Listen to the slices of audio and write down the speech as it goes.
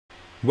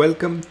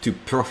Welcome to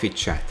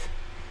ProfitChat,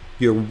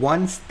 your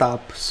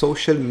one-stop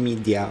social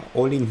media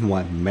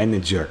all-in-one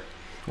manager,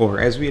 or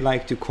as we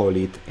like to call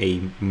it,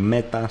 a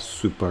meta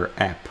super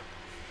app.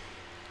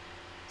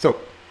 So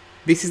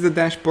this is the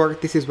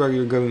dashboard. This is where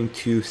you're going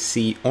to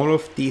see all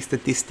of the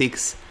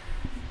statistics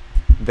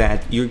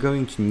that you're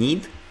going to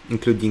need,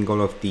 including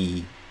all of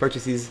the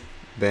purchases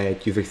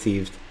that you've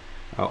received,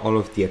 all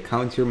of the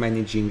accounts you're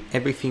managing.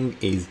 Everything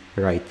is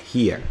right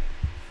here.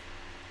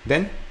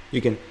 Then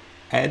you can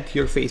add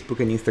your Facebook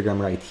and Instagram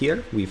right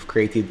here. We've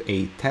created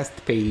a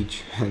test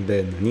page and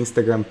then an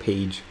Instagram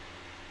page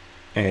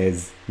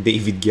as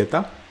David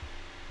Guetta,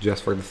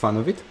 just for the fun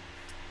of it.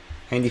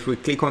 And if we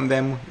click on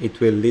them,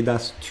 it will lead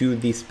us to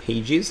these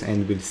pages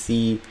and we'll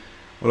see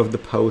all of the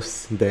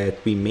posts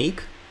that we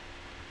make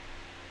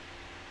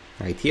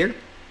right here.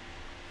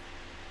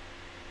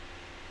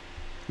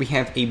 We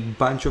have a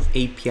bunch of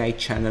API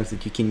channels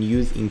that you can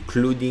use,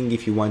 including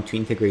if you want to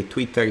integrate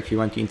Twitter, if you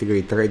want to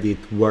integrate Reddit,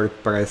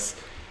 WordPress,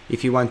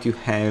 if you want to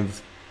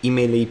have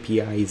email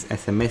APIs,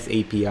 SMS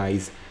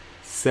APIs,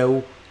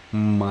 so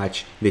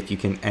much that you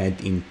can add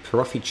in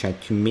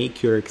ProfitChat to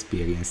make your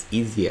experience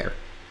easier.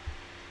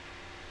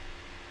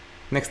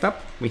 Next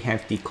up, we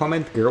have the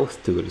comment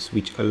growth tools,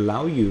 which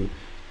allow you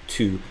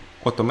to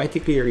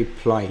automatically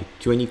reply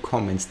to any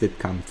comments that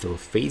come through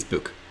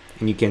Facebook.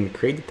 And you can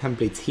create the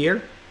templates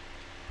here.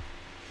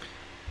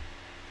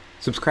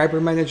 Subscriber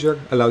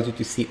Manager allows you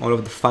to see all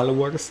of the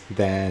followers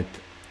that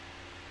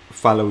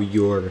follow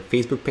your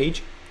Facebook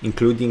page,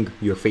 including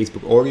your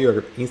Facebook or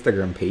your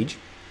Instagram page.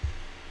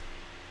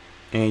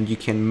 And you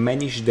can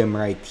manage them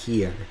right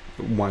here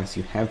once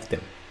you have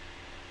them.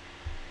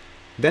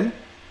 Then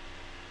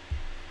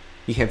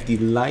you have the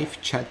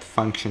live chat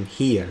function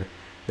here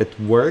that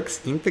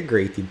works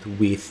integrated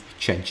with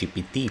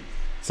ChatGPT.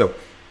 So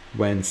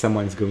when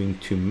someone's going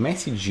to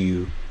message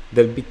you,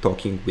 they'll be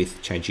talking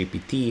with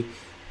ChatGPT,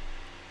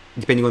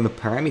 depending on the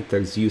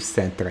parameters you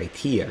set right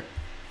here.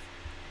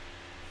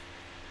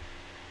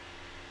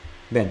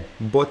 Then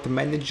Bot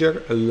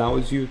Manager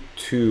allows you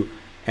to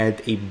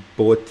add a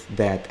bot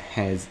that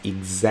has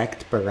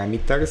exact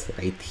parameters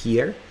right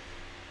here.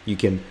 You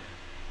can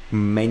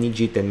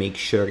manage it and make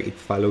sure it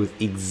follows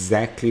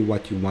exactly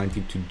what you want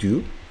it to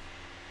do.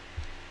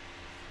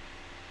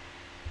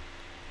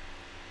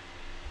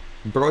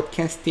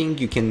 Broadcasting,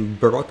 you can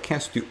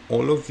broadcast to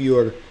all of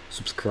your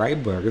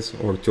subscribers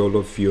or to all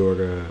of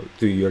your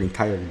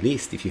entire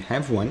list if you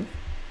have one.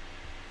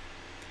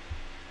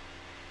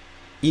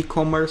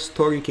 E-commerce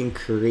store, you can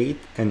create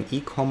an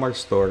e-commerce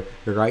store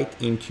right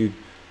into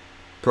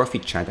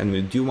ProfitChat, and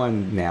we'll do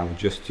one now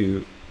just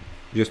to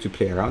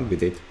play around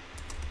with it.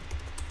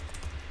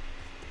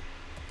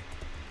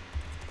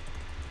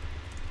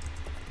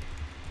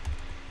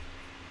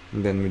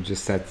 And then we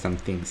just set some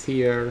things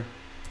here.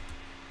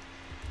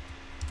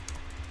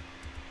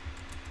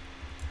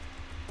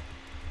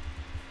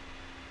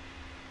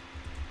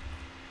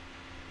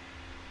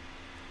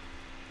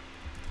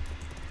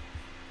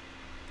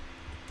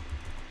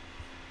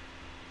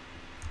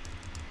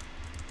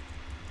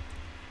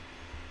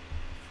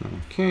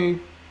 Okay,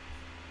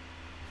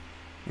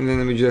 and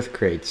then we just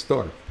create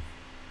store.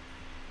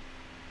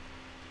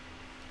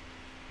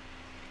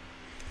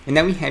 And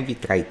now we have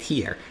it right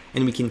here,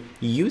 and we can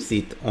use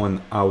it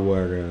on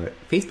our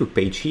Facebook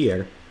page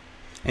here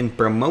and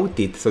promote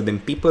it, so then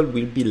people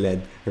will be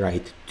led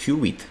right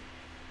to it.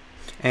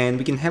 And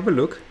we can have a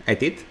look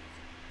at it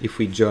if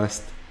we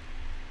just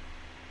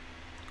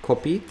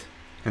copy it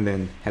and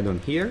then head on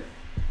here.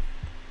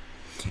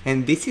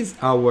 And this is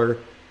our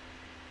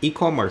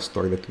e-commerce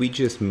store that we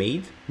just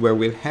made, where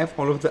we'll have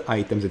all of the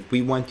items that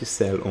we want to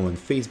sell on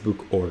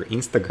Facebook or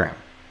Instagram.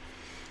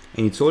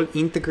 And it's all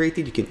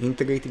integrated. You can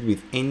integrate it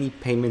with any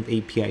payment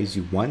APIs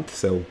you want,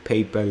 so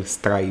PayPal,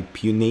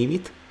 Stripe, you name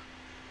it.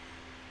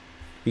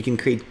 You can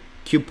create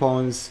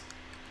coupons,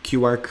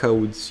 QR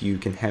codes, you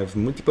can have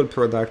multiple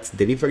products,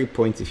 delivery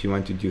points if you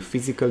want to do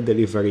physical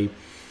delivery.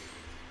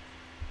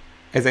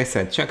 As I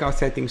said, check our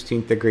settings to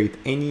integrate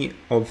any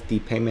of the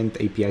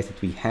payment APIs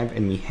that we have,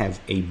 and we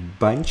have a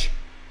bunch.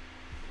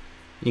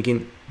 You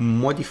can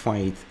modify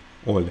it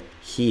all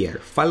here,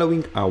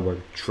 following our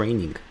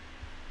training.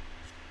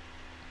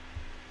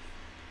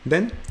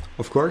 Then,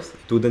 of course,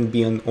 it wouldn't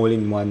be an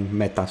all-in-one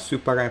meta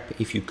super app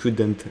if you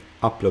couldn't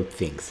upload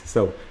things.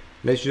 So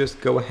let's just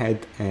go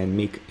ahead and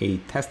make a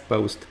test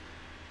post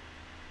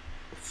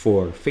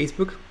for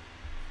Facebook.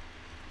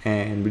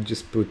 And we'll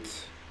just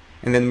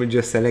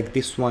select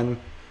this one.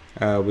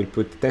 We'll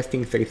put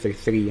testing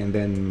 333 and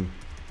then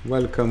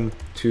welcome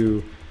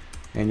to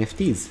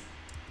NFTs.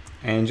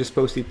 And just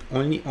post it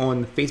only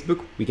on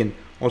Facebook. We can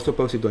also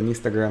post it on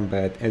Instagram,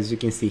 but as you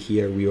can see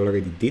here, we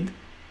already did.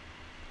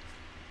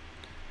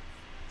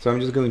 So I'm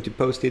just going to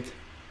post it.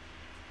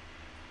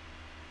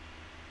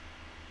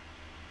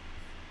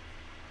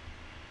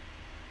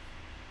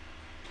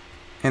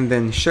 And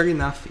then sure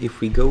enough,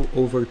 if we go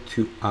over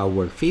to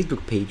our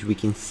Facebook page, we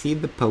can see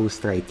the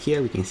post right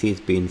here. We can see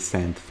it's been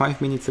sent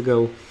 5 minutes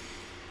ago.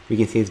 We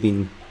can see it's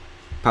been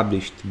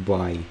published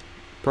by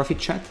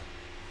ProfitChat.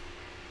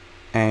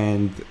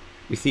 and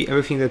we see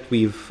everything that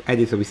we've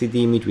added. So we see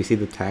the image, we see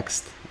the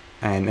text,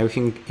 and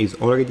everything is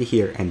already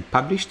here and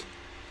published.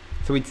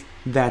 So it's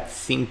that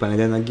simple. And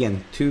then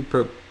again, to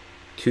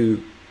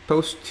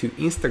post to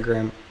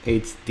Instagram,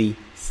 it's the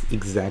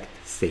exact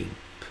same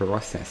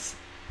process.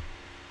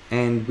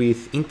 And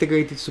with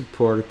integrated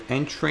support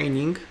and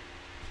training,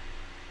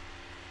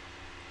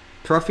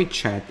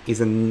 ProfitChat is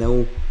a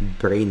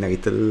no-brainer.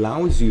 It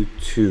allows you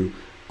to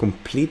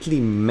completely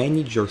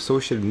manage your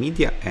social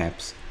media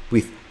apps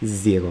with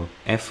zero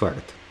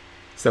effort.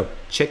 So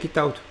check it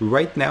out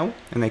right now,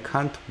 and I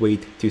can't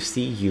wait to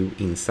see you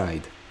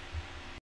inside.